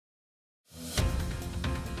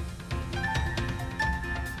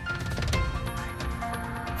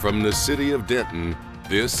From the city of Denton,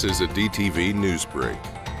 this is a DTV Newsbreak.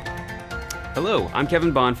 Hello, I'm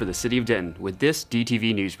Kevin Bond for the City of Denton with this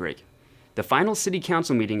DTV Newsbreak. The final City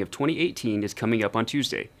Council meeting of 2018 is coming up on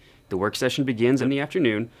Tuesday. The work session begins in the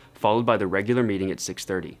afternoon, followed by the regular meeting at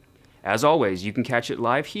 6:30. As always, you can catch it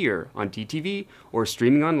live here on DTV or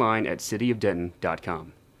streaming online at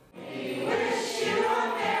cityofdenton.com.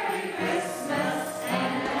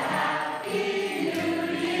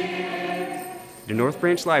 The North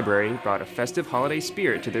Branch Library brought a festive holiday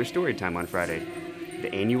spirit to their Storytime on Friday.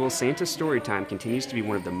 The annual Santa Storytime continues to be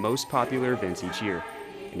one of the most popular events each year,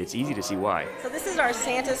 and it's easy to see why. So this is our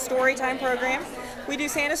Santa Storytime program. We do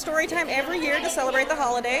Santa Storytime every year to celebrate the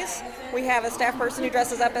holidays. We have a staff person who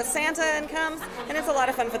dresses up as Santa and comes, and it's a lot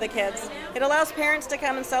of fun for the kids. It allows parents to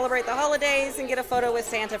come and celebrate the holidays and get a photo with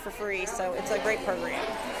Santa for free, so it's a great program.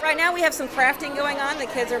 Right now we have some crafting going on. The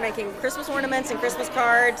kids are making Christmas ornaments and Christmas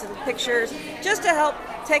cards and pictures just to help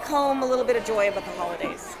take home a little bit of joy about the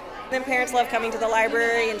holidays. Then parents love coming to the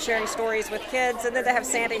library and sharing stories with kids, and then to have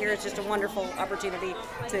Santa here is just a wonderful opportunity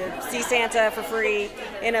to see Santa for free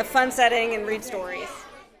in a fun setting and read stories.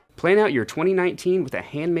 Plan out your 2019 with a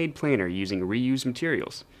handmade planner using reused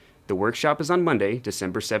materials. The workshop is on Monday,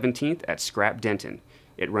 December 17th at Scrap Denton.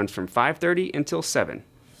 It runs from 5:30 until 7.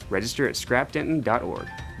 Register at scrapdenton.org.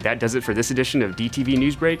 That does it for this edition of DTV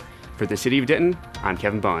Newsbreak. For the City of Denton, I'm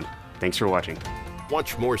Kevin Bond. Thanks for watching.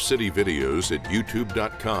 Watch more city videos at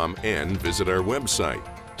youtube.com and visit our website.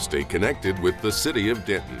 Stay connected with the city of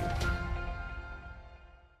Denton.